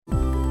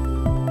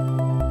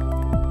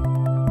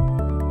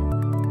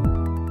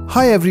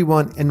Hi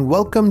everyone, and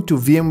welcome to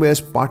VMware's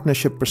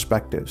Partnership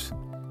Perspectives.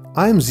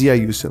 I am Zia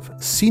Yusuf,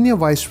 Senior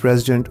Vice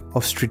President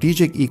of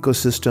Strategic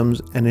Ecosystems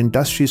and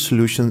Industry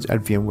Solutions at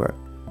VMware.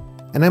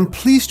 And I'm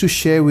pleased to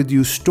share with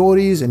you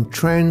stories and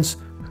trends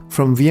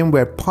from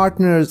VMware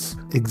partners,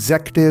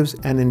 executives,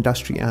 and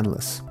industry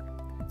analysts.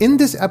 In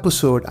this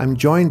episode, I'm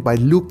joined by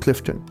Luke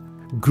Clifton,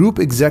 Group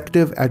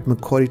Executive at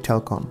Macquarie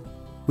Telecom.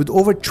 With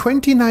over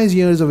 29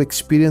 years of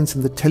experience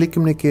in the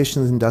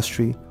telecommunications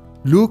industry,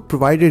 Luke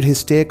provided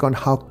his take on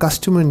how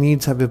customer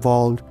needs have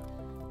evolved,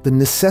 the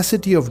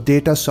necessity of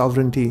data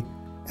sovereignty,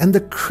 and the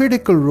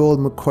critical role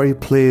Macquarie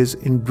plays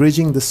in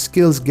bridging the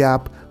skills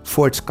gap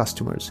for its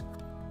customers.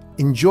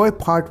 Enjoy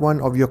part one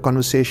of your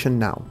conversation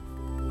now.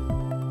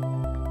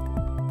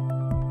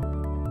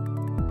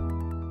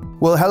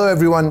 Well, hello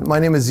everyone. My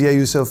name is Zia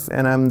Yusuf,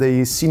 and I'm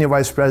the Senior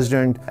Vice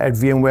President at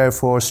VMware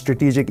for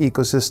Strategic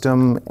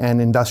Ecosystem and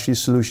Industry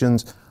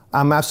Solutions.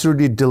 I'm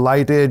absolutely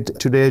delighted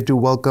today to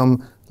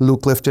welcome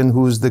Luke Clifton,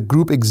 who's the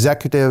Group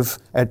Executive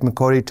at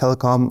Macquarie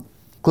Telecom.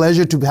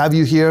 Pleasure to have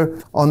you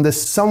here on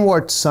this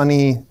somewhat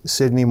sunny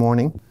Sydney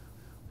morning.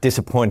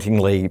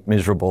 Disappointingly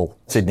miserable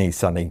Sydney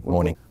sunny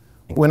morning.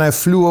 When I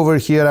flew over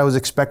here, I was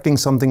expecting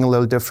something a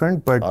little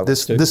different, but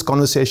this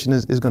conversation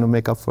is going to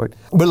make up for it.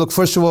 But look,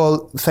 first of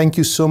all, thank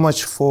you so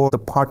much for the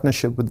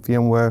partnership with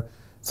VMware.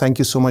 Thank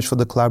you so much for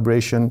the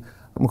collaboration.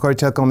 Macquarie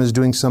Telecom is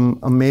doing some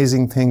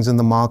amazing things in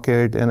the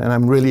market, and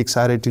I'm really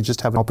excited to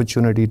just have an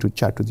opportunity to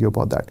chat with you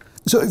about that.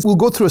 So if we'll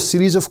go through a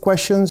series of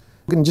questions,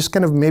 and just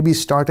kind of maybe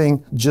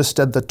starting just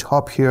at the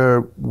top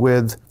here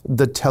with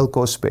the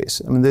telco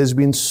space. I mean, there's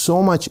been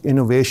so much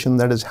innovation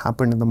that has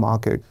happened in the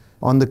market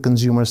on the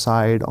consumer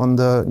side, on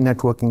the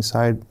networking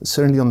side,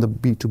 certainly on the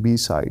B2B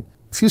side.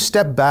 If you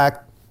step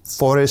back,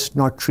 forest,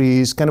 not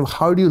trees, kind of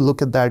how do you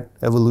look at that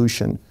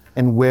evolution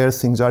and where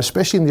things are,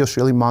 especially in the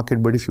Australian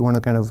market, but if you want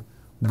to kind of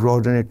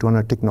broaden it to on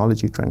a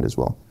technology trend as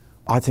well?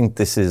 I think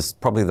this is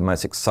probably the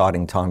most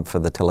exciting time for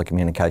the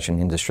telecommunication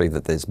industry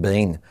that there's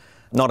been,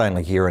 not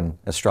only here in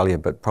Australia,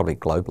 but probably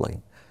globally.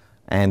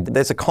 And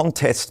there's a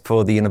contest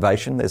for the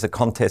innovation. There's a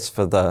contest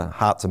for the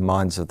hearts and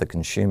minds of the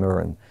consumer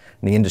and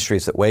the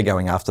industries that we're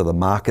going after, the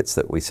markets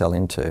that we sell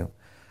into,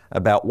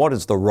 about what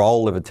is the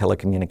role of a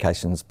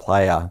telecommunications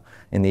player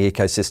in the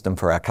ecosystem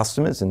for our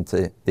customers and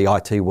to the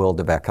IT world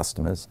of our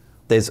customers.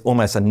 There's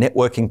almost a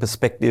networking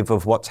perspective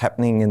of what's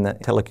happening in the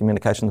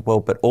telecommunications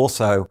world, but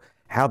also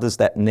how does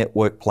that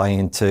network play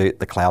into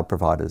the cloud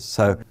providers?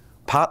 So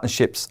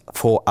partnerships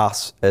for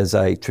us as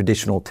a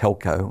traditional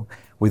telco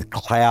with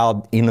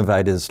cloud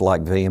innovators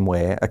like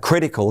VMware are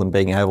critical in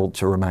being able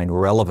to remain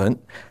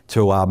relevant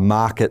to our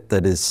market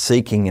that is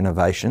seeking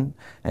innovation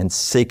and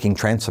seeking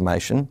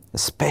transformation,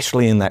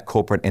 especially in that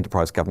corporate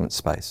enterprise government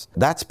space.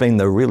 That's been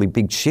the really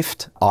big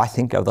shift, I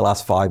think, over the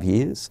last 5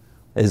 years.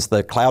 Is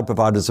the cloud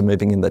providers are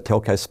moving in the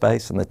telco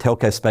space and the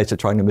telco space are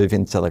trying to move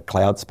into the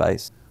cloud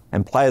space.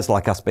 And players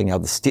like us being able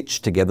to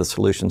stitch together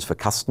solutions for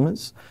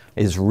customers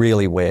is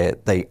really where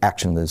the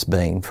action has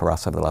been for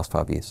us over the last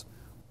 5 years.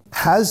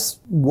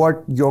 Has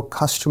what your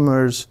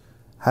customers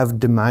have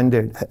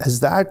demanded, has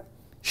that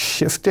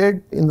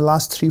shifted in the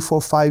last 3, 4,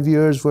 5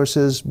 years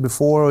versus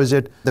before? Or is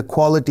it the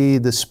quality,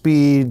 the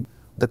speed,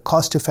 the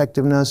cost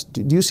effectiveness?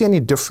 Do you see any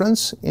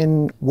difference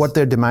in what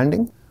they're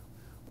demanding?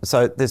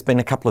 So there's been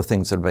a couple of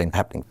things that have been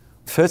happening.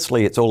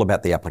 Firstly, it's all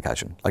about the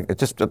application. Like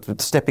just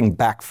stepping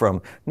back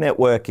from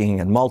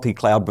networking and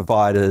multi-cloud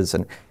providers,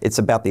 and it's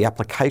about the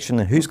application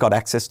and who's got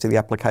access to the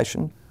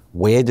application,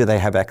 where do they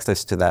have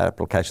access to that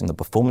application, the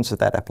performance of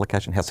that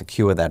application, how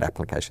secure that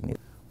application is.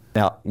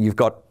 Now, you've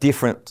got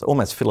different,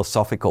 almost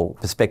philosophical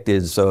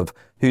perspectives of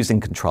who's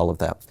in control of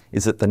that.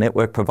 Is it the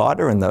network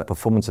provider and the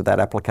performance of that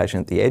application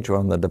at the edge or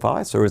on the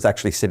device, or is it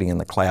actually sitting in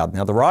the cloud?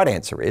 Now, the right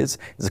answer is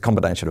a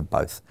combination of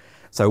both.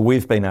 So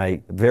we've been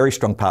a very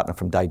strong partner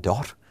from day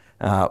dot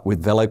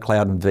with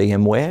VeloCloud and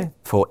VMware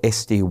for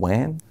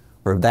SD-WAN,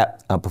 for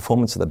that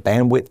performance of the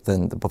bandwidth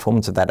and the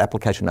performance of that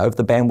application over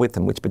the bandwidth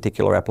and which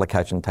particular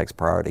application takes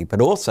priority.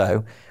 But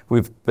also,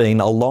 we've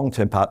been a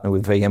long-term partner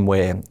with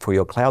VMware for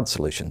your cloud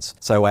solutions.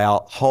 So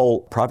our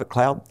whole private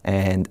cloud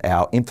and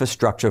our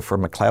infrastructure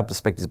from a cloud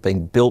perspective is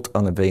being built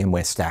on the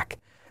VMware stack.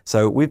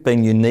 So we've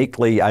been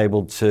uniquely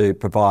able to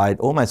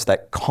provide almost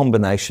that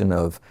combination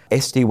of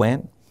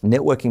SD-WAN,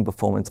 networking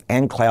performance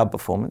and cloud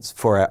performance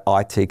for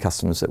our IT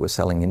customers that we're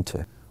selling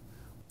into.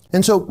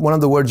 And so one of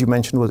the words you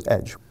mentioned was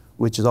edge,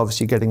 which is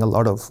obviously getting a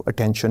lot of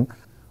attention.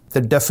 The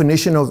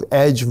definition of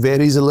edge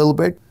varies a little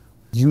bit.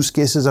 Use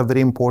cases are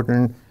very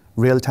important.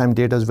 Real-time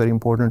data is very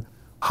important.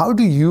 How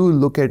do you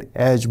look at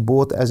edge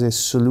both as a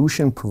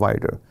solution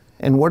provider,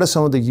 and what are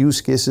some of the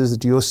use cases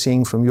that you're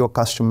seeing from your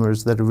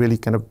customers that are really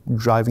kind of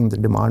driving the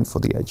demand for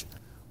the edge?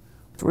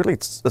 Really,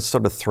 it's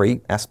sort of three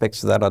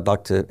aspects that I'd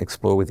like to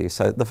explore with you.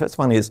 So the first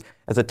one is,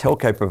 as a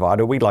telco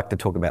provider, we like to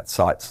talk about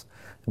sites.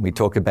 And we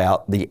talk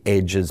about the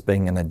edge as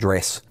being an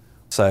address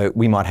So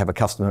we might have a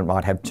customer that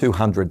might have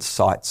 200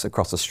 sites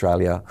across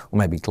Australia or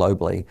maybe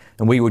globally,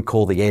 and we would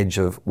call the edge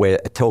of where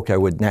a telco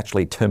would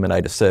naturally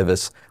terminate a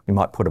service. We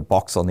might put a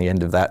box on the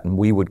end of that and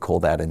we would call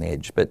that an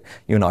edge. But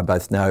you and I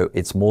both know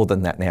it's more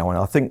than that now, and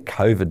I think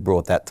COVID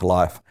brought that to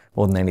life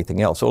more than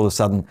anything else. All of a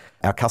sudden,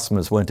 our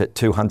customers weren't at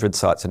 200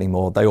 sites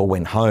anymore. They all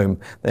went home.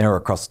 They were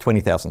across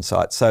 20,000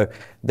 sites. So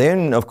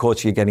then, of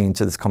course, you're getting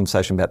into this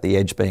conversation about the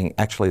edge being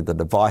actually the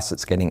device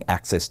that's getting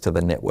access to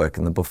the network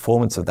and the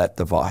performance of that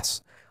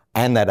device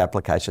and that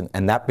application,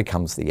 and that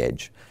becomes the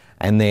edge.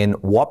 And then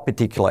what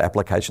particular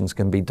applications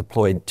can be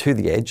deployed to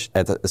the edge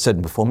at a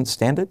certain performance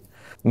standard,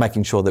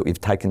 making sure that we've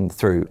taken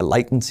through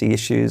latency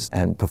issues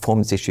and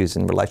performance issues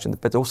in relation,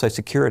 but also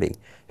security.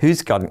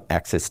 Who's got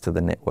access to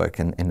the network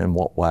and in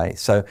what way?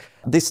 So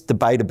this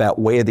debate about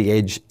where the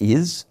edge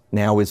is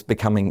now is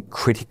becoming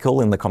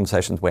critical in the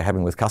conversations we're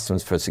having with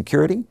customers for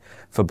security,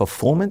 for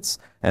performance,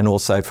 and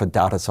also for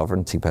data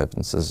sovereignty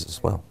purposes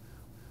as well.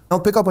 I'll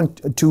pick up on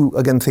two,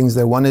 again, things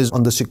there. One is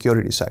on the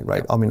security side,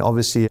 right? I mean,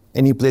 obviously,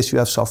 any place you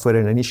have software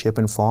in any shape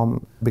and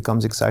form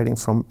becomes exciting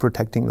from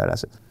protecting that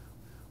asset.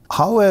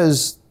 How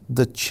has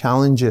the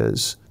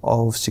challenges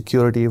of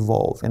security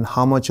evolved, and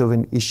how much of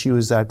an issue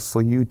is that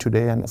for you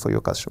today and for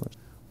your customers?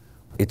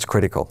 It's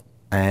critical.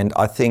 And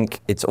I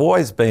think it's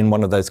always been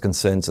one of those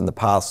concerns in the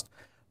past,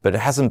 but it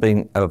hasn't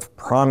been of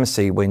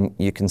primacy when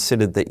you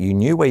considered that you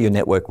knew where your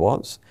network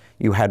was.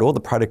 You had all the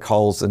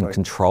protocols and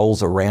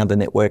controls around a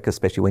network,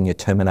 especially when you're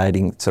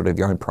terminating sort of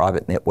your own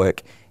private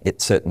network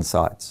at certain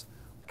sites.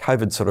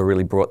 COVID sort of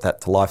really brought that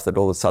to life, that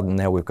all of a sudden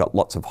now we've got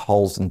lots of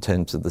holes in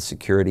terms of the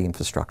security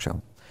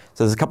infrastructure.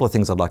 So there's a couple of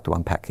things I'd like to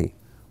unpack here.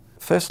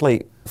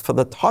 Firstly, for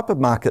the type of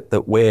market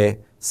that we're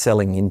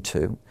selling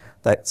into,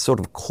 that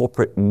sort of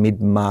corporate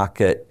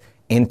mid-market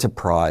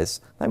enterprise,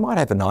 they might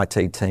have an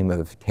IT team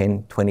of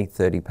 10, 20,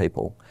 30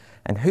 people.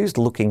 And who's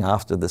looking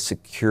after the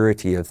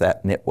security of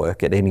that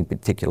network at any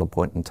particular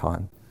point in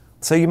time?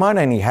 So you might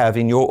only have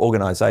in your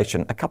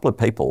organisation a couple of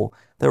people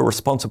that are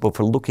responsible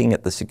for looking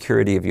at the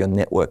security of your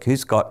network.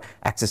 Who's got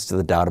access to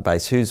the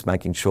database? Who's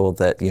making sure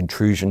that the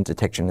intrusion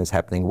detection is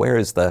happening? Where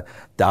is the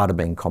data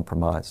being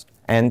compromised?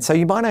 And so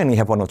you might only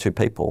have one or two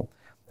people.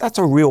 That's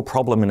a real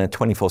problem in a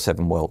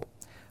 24/7 world,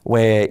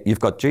 where you've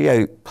got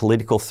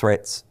geopolitical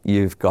threats,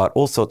 you've got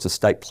all sorts of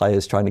state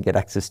players trying to get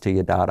access to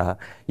your data,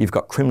 you've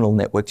got criminal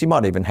networks, you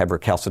might even have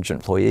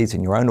recalcitrant employees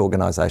in your own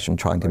organisation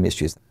trying to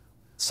misuse.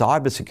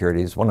 Cybersecurity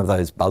is one of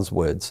those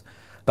buzzwords,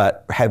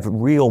 but have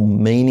real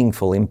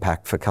meaningful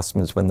impact for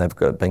customers when they've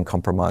been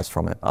compromised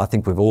from it. I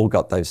think we've all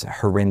got those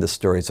horrendous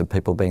stories of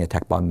people being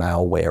attacked by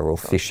malware or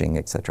phishing,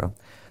 etc.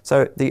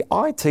 So the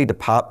IT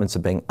departments are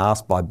being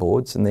asked by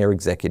boards and their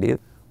executives,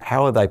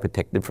 how are they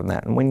protected from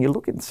that? And when you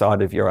look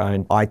inside of your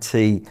own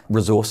IT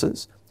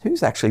resources,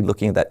 who's actually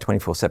looking at that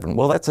 24/7?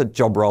 Well, that's a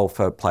job role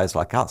for players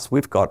like us.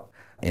 We've got,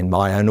 in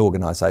my own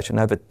organisation,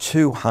 over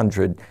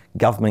 200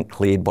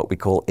 government-cleared, what we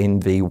call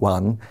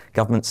NV1,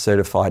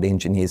 government-certified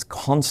engineers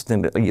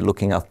constantly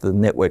looking after the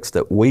networks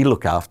that we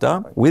look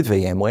after with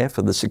VMware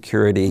for the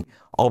security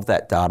of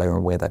that data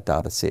and where that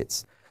data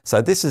sits.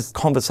 So this is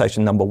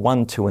conversation number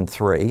 1, 2, and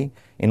 3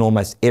 in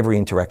almost every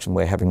interaction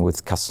we're having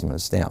with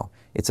customers now.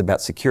 It's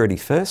about security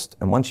first,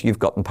 and once you've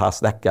gotten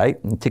past that gate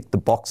and ticked the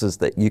boxes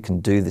that you can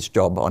do this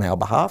job on our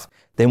behalf,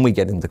 then we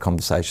get into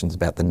conversations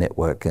about the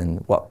network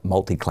and what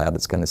multi-cloud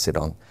it's going to sit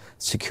on.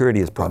 Security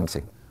is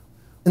primacy.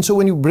 And so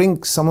when you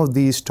bring some of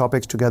these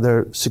topics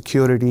together,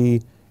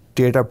 security,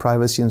 data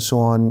privacy, and so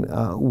on,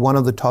 one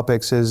of the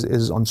topics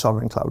is on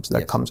sovereign clouds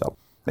that comes up.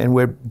 And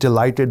we're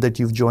delighted that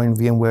you've joined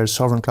VMware's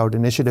Sovereign Cloud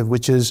Initiative,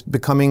 which is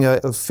becoming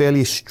a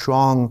fairly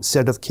strong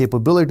set of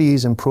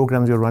capabilities and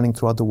programs you're running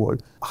throughout the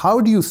world.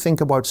 How do you think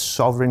about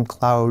sovereign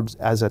clouds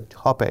as a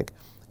topic?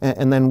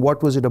 And then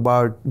what was it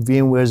about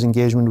VMware's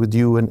engagement with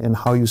you and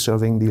how you're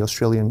serving the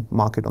Australian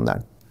market on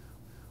that?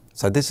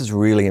 So this is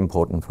really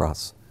important for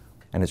us.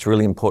 And it's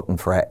really important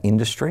for our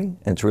industry,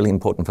 and it's really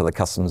important for the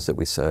customers that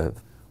we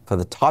serve. For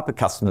the type of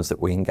customers that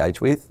we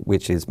engage with,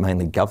 which is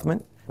mainly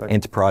government,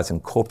 enterprise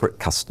and corporate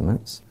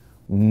customers,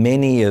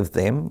 many of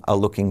them are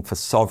looking for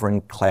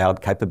sovereign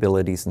cloud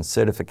capabilities and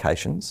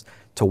certifications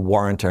to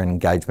warrant an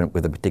engagement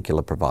with a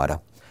particular provider.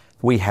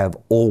 We have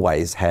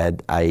always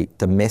had a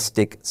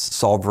domestic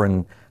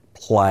sovereign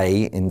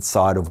play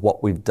inside of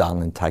what we've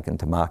done and taken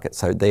to market.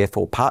 So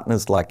therefore,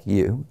 partners like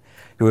you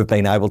who have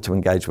been able to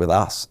engage with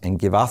us and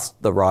give us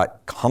the right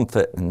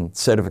comfort and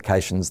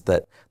certifications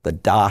that the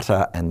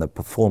data and the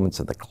performance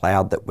of the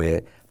cloud that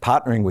we're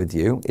partnering with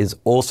you is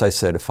also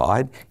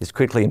certified is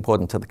critically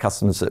important to the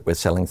customers that we're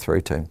selling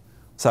through to.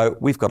 So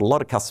we've got a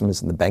lot of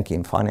customers in the banking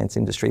and finance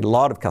industry, a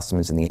lot of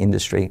customers in the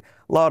industry,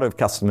 a lot of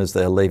customers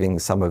that are leaving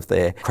some of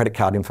their credit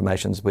card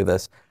informations with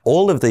us.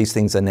 All of these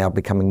things are now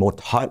becoming more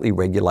tightly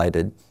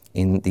regulated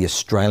in the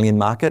Australian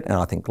market, and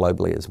I think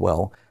globally as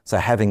well. So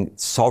having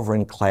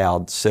sovereign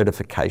cloud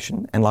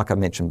certification, and like I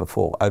mentioned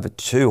before, over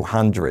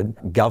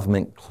 200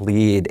 government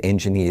cleared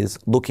engineers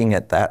looking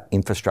at that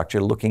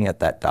infrastructure, looking at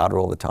that data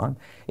all the time,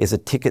 is a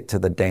ticket to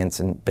the dance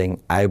and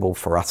being able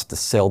for us to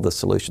sell the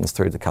solutions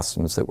through the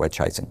customers that we're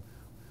chasing.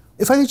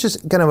 If I could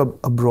just kind of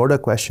a broader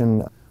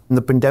question,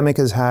 the pandemic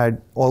has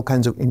had all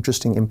kinds of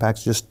interesting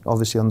impacts, just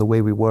obviously on the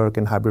way we work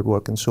and hybrid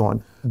work and so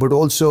on, but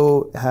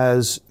also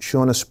has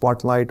shown a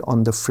spotlight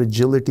on the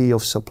fragility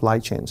of supply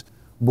chains,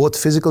 both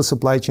physical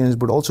supply chains,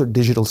 but also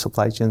digital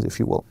supply chains, if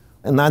you will.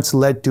 And that's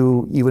led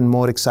to even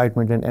more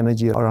excitement and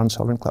energy around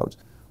sovereign clouds.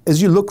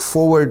 As you look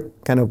forward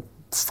kind of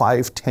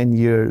 5-10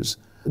 years,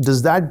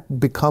 does that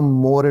become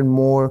more and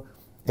more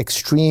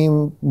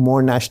extreme,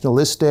 more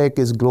nationalistic?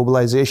 Is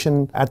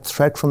globalization at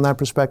threat from that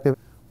perspective?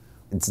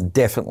 It's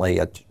definitely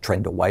a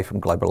trend away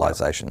from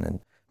globalization and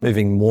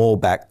moving more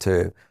back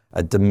to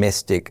a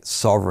domestic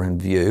sovereign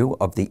view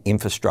of the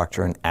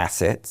infrastructure and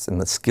assets and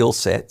the skill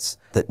sets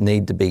that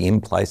need to be in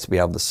place to be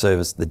able to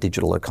service the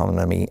digital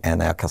economy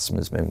and our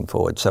customers moving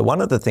forward. So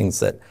one of the things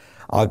that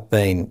I've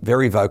been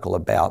very vocal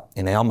about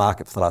in our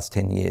market for the last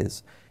 10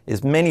 years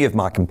is many of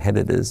my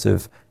competitors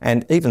have,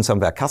 and even some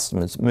of our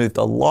customers, moved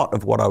a lot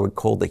of what I would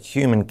call the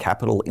human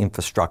capital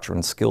infrastructure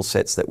and skill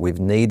sets that we've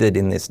needed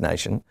in this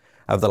nation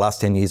over the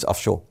last 10 years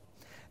offshore.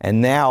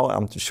 And now,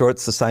 I'm sure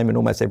it's the same in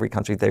almost every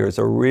country, there is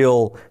a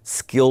real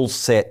skill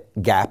set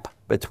gap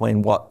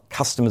between what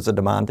customers are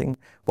demanding,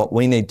 what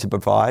we need to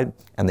provide,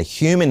 and the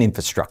human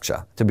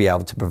infrastructure to be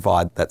able to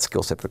provide that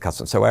skill set for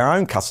customers. So our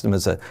own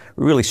customers are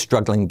really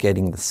struggling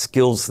getting the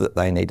skills that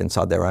they need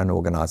inside their own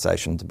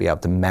organisation to be able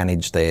to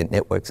manage their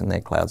networks and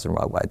their clouds in the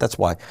right way. That's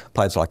why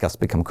players like us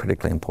become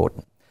critically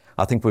important.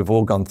 I think we've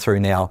all gone through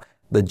now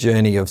the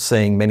journey of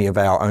seeing many of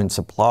our own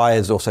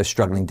suppliers also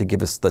struggling to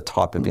give us the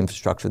type of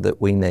infrastructure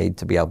that we need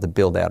to be able to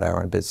build out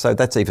our own business. So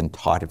that's even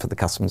tighter for the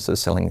customers that are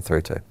selling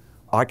through to.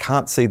 I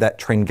can't see that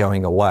trend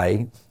going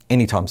away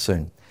anytime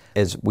soon.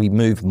 As we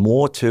move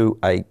more to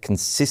a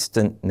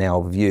consistent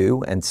now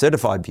view and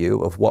certified view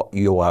of what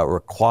you are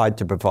required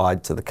to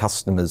provide to the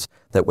customers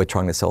that we're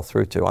trying to sell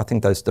through to, I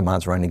think those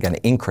demands are only going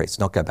to increase,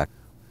 not go back.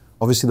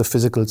 Obviously the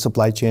physical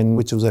supply chain,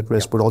 which was at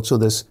risk, but also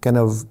this kind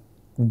of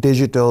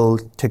digital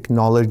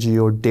technology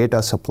or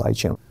data supply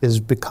chain is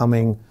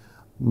becoming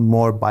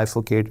more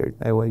bifurcated,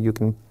 where you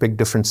can pick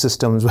different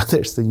systems, whether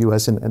it's the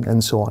US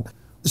and so on.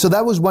 So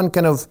that was one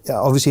kind of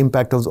obviously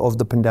impact of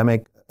the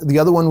pandemic. The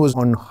other one was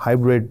on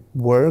hybrid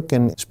work,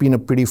 and it's been a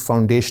pretty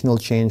foundational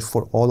change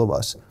for all of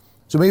us.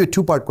 So maybe a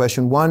two-part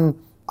question. One,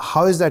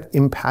 how has that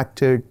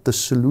impacted the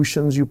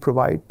solutions you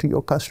provide to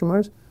your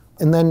customers?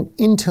 And then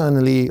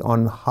internally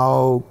on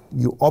how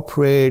you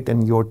operate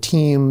and your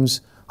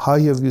teams, how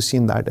have you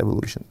seen that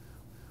evolution?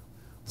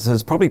 So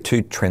there's probably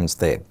two trends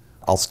there.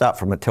 I'll start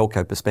from a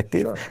telco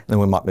perspective, Sure. Then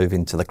we might move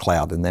into the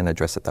cloud and then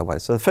address it that way.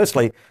 So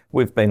firstly,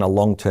 we've been a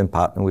long-term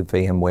partner with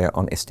VMware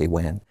on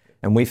SD-WAN.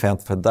 And we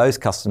found for those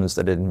customers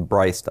that had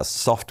embraced a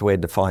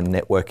software-defined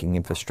networking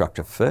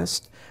infrastructure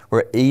first,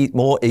 were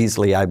more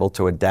easily able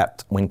to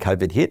adapt when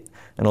COVID hit.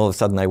 And all of a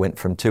sudden they went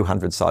from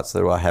 200 sites that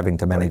they were having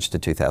to manage to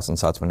 2,000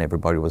 sites when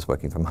everybody was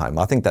working from home.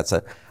 I think that's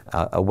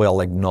a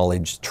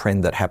well-acknowledged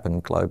trend that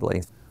happened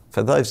globally.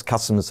 For those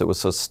customers that were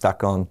sort of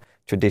stuck on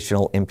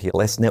traditional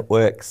MPLS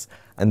networks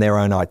and their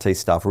own IT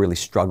staff really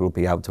struggled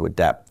to be able to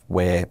adapt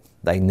where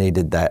they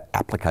needed that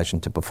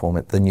application to perform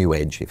at the new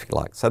edge, if you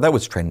like. So that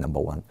was trend number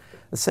one.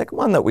 The second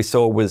one that we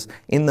saw was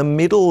in the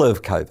middle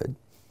of COVID,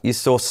 you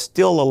saw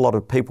still a lot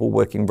of people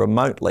working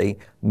remotely,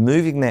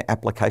 moving their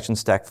application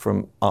stack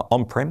from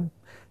on-prem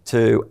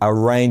to a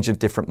range of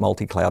different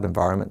multi-cloud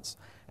environments.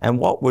 And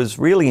what was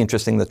really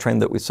interesting, the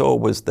trend that we saw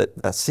was that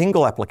a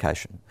single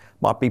application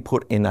might be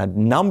put in a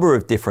number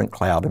of different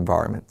cloud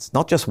environments,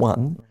 not just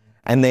one,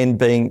 and then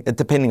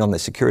depending on the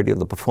security or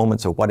the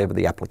performance or whatever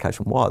the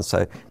application was.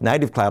 So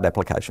native cloud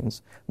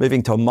applications,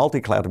 moving to a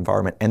multi-cloud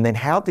environment, and then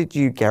how did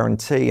you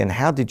guarantee and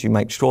how did you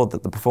make sure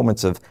that the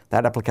performance of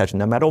that application,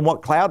 no matter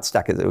what cloud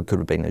stack it could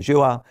have been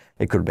Azure,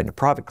 it could have been a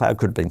private cloud,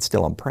 could have been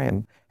still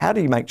on-prem, how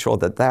do you make sure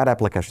that that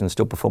application is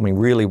still performing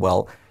really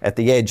well at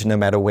the edge, no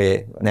matter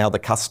where now the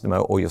customer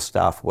or your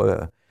staff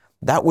were?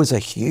 That was a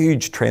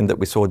huge trend that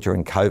we saw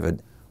during COVID,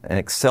 an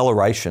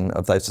acceleration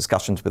of those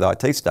discussions with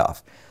IT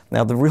staff.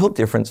 Now, the real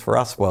difference for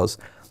us was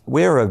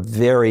we're a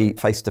very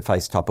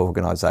face-to-face type of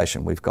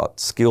organisation. We've got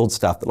skilled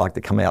staff that like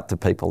to come out to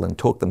people and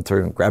talk them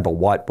through and grab a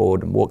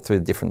whiteboard and walk through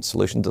the different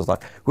solutions. It's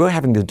like we were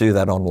having to do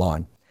that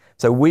online.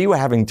 So we were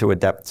having to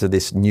adapt to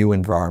this new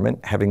environment,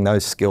 having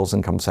those skills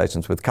and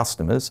conversations with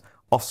customers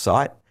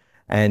off-site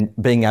and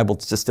being able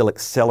to still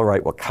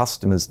accelerate what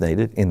customers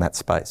needed in that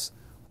space.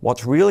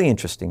 What's really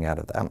interesting out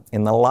of that,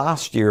 in the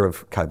last year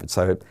of COVID,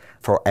 so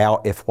for our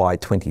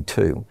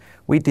FY22,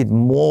 we did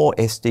more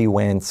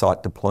SD-WAN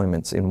site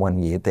deployments in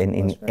 1 year than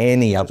in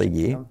any other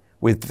year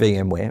with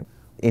VMware,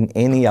 in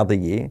any other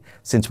year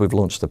since we've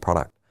launched the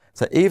product.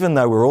 So even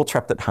though we're all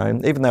trapped at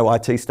home, even though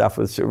IT staff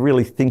was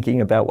really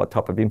thinking about what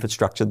type of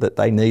infrastructure that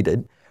they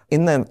needed,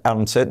 in the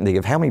uncertainty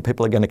of how many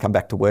people are going to come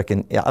back to work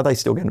and are they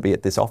still going to be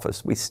at this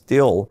office, we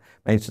still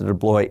managed to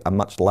deploy a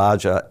much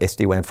larger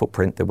SD-WAN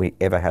footprint than we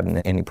ever had in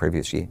any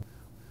previous year.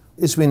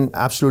 It's been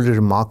absolutely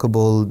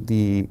remarkable,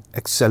 the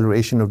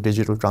acceleration of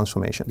digital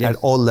transformation at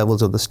all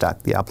levels of the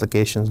stack, the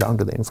applications down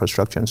to the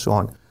infrastructure and so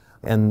on,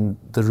 and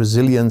the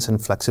resilience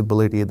and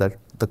flexibility that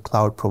the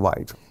cloud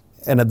provides.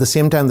 And at the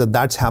same time that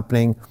that's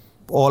happening,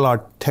 all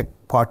our tech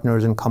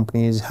partners and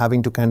companies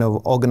having to kind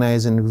of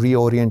organize and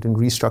reorient and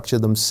restructure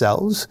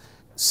themselves.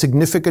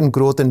 Significant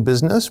growth in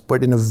business,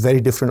 but in a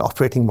very different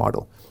operating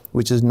model,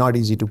 which is not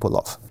easy to pull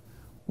off.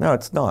 No,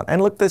 it's not.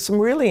 And look, there's some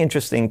really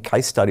interesting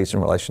case studies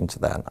in relation to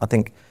that. I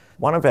think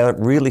one of our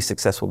really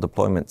successful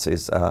deployments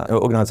is an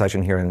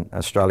organisation here in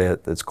Australia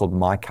that's called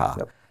MyCar.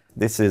 Yep.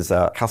 This is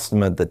a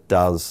customer that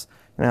does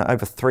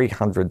over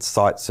 300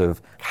 sites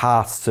of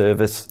car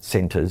service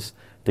centres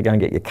to go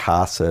and get your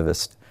car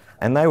serviced.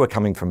 And they were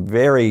coming from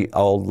very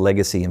old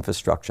legacy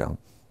infrastructure.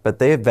 But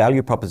their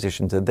value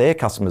proposition to their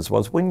customers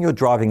was when you're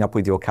driving up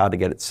with your car to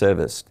get it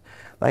serviced,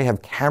 they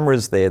have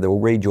cameras there that will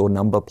read your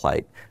number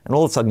plate. And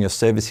all of a sudden your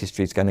service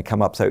history is going to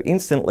come up. So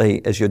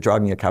instantly, as you're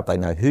driving your car, they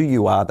know who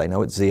you are. They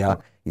know it's Zia.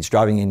 He's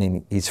driving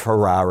in his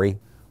Ferrari.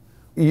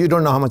 You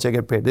don't know how much I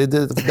get paid.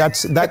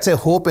 That's a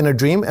hope and a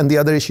dream. And the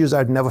other issue is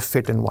I'd never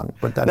fit in one.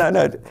 But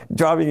No,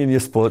 driving in your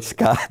sports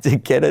car to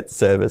get it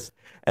serviced.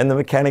 And the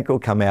mechanic will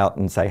come out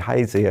and say,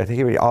 hey, Zia,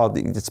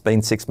 it's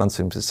been 6 months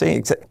since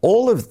seeing.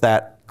 All of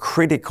that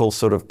critical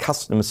sort of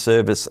customer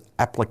service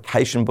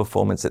application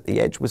performance at the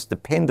edge was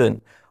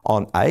dependent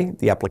on A,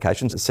 the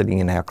applications sitting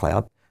in our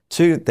cloud,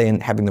 2, then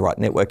having the right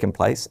network in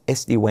place,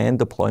 SD-WAN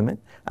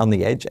deployment on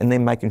the edge, and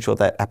then making sure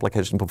that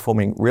application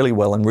performing really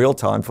well in real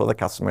time for the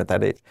customer at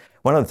that edge.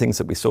 One of the things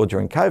that we saw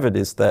during COVID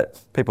is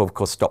that people, of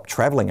course, stopped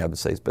traveling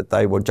overseas, but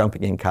they were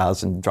jumping in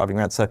cars and driving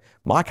around. So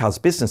MyCar's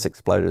business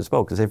exploded as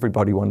well because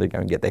everybody wanted to go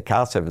and get their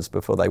car serviced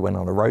before they went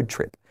on a road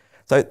trip.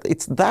 So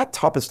it's that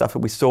type of stuff that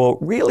we saw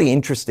really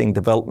interesting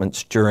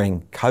developments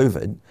during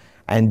COVID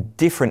and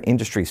different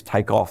industries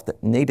take off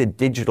that needed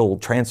digital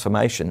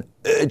transformation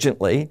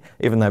urgently,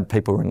 even though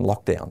people were in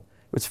lockdown.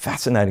 It was a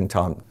fascinating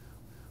time.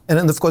 And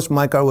then, of course,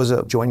 MyCar was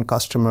a joint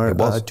customer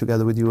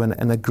together with you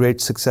and a great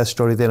success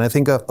story there. And I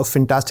think a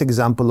fantastic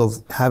example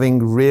of having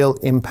real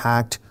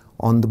impact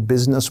on the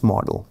business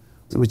model,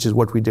 which is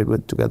what we did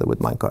together with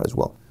MyCar as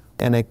well.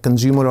 And a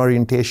consumer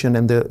orientation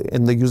and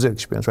the user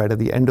experience, right? At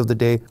the end of the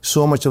day,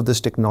 so much of this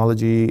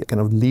technology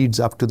kind of leads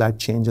up to that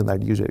change in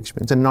that user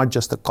experience and not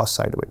just the cost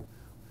side of it.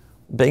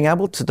 Being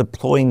able to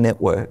deploy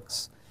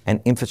networks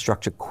and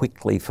infrastructure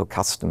quickly for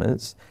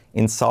customers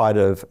inside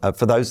of,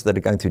 for those that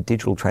are going through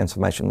digital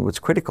transformation was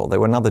critical. There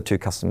were another 2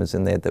 customers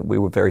in there that we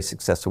were very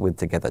successful with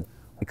together.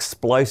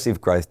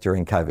 Explosive growth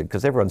during COVID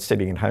because everyone's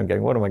sitting at home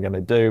going, what am I going to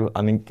do?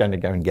 I'm going to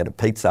go and get a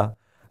pizza.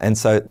 And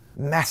so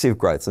massive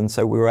growth. And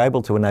so we were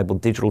able to enable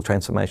digital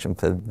transformation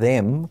for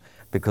them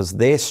because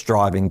they're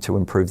striving to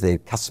improve their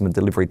customer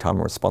delivery time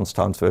and response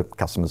times for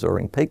customers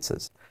ordering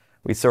pizzas.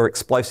 We saw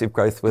explosive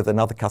growth with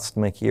another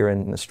customer here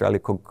in Australia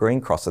called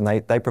Green Cross, and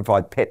they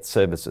provide pet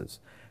services.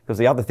 Because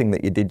the other thing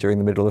that you did during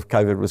the middle of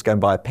COVID was go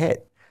and buy a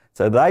pet.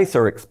 So they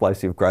saw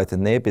explosive growth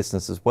in their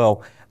business as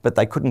well, but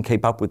they couldn't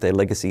keep up with their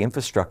legacy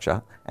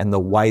infrastructure and the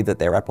way that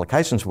their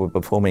applications were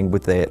performing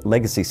with their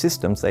legacy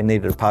systems. They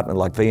needed a partner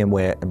like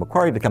VMware and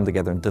Macquarie to come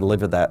together and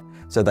deliver that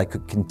so they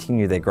could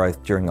continue their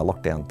growth during a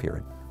lockdown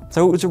period.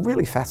 So it was a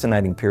really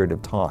fascinating period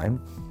of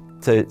time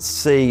to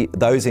see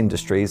those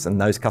industries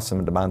and those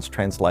customer demands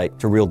translate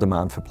to real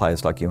demand for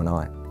players like you and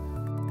I.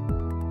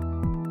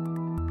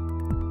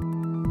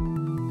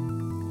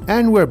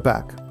 And we're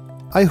back.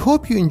 I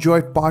hope you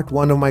enjoyed part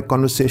 1 of my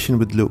conversation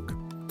with Luke.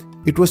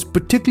 It was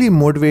particularly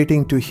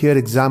motivating to hear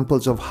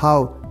examples of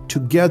how,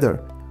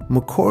 together,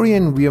 Macquarie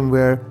and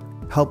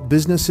VMware help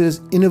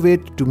businesses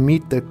innovate to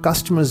meet their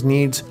customers'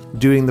 needs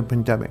during the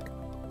pandemic.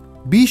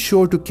 Be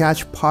sure to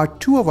catch part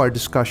 2 of our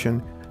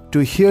discussion to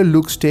hear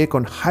Luke's take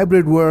on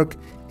hybrid work,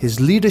 his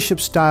leadership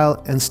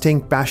style, and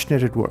staying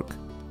passionate at work.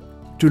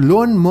 To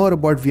learn more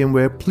about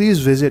VMware, please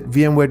visit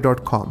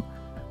vmware.com.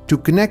 To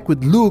connect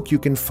with Luke, you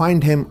can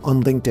find him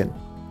on LinkedIn.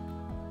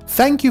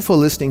 Thank you for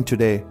listening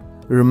today.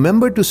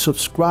 Remember to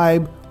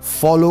subscribe,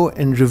 follow,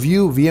 and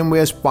review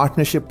VMware's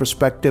Partnership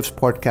Perspectives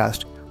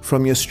podcast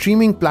from your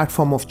streaming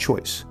platform of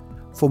choice.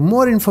 For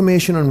more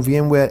information on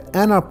VMware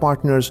and our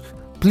partners,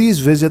 please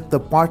visit the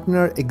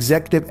Partner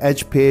Executive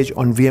Edge page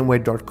on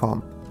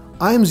vmware.com.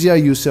 I'm Zia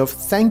Yusuf.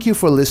 Thank you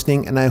for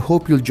listening, and I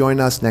hope you'll join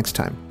us next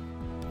time.